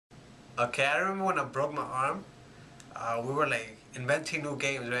Okay, I remember when I broke my arm. We were like inventing new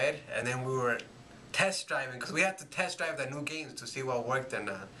games, right? And then we were test driving because we had to test drive the new games to see what worked or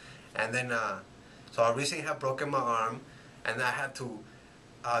not. And then, so I recently had broken my arm, and I had to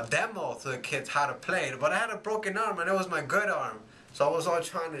demo to the kids how to play it. But I had a broken arm, and it was my good arm. So I was all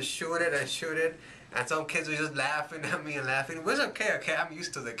trying to shoot it and shoot it, and some kids were just laughing at me and laughing. It was okay, okay, I'm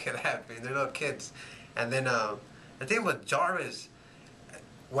used to the kid laughing. They're little kids. And then I think it was Jarvis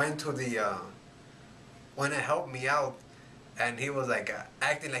went to the went and helped me out, and he was like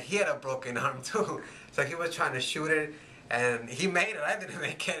acting like he had a broken arm too. So he was trying to shoot it, and he made it. I didn't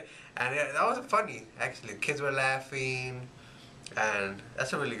make it, and that was funny actually. Kids were laughing, and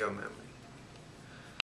that's a really good memory.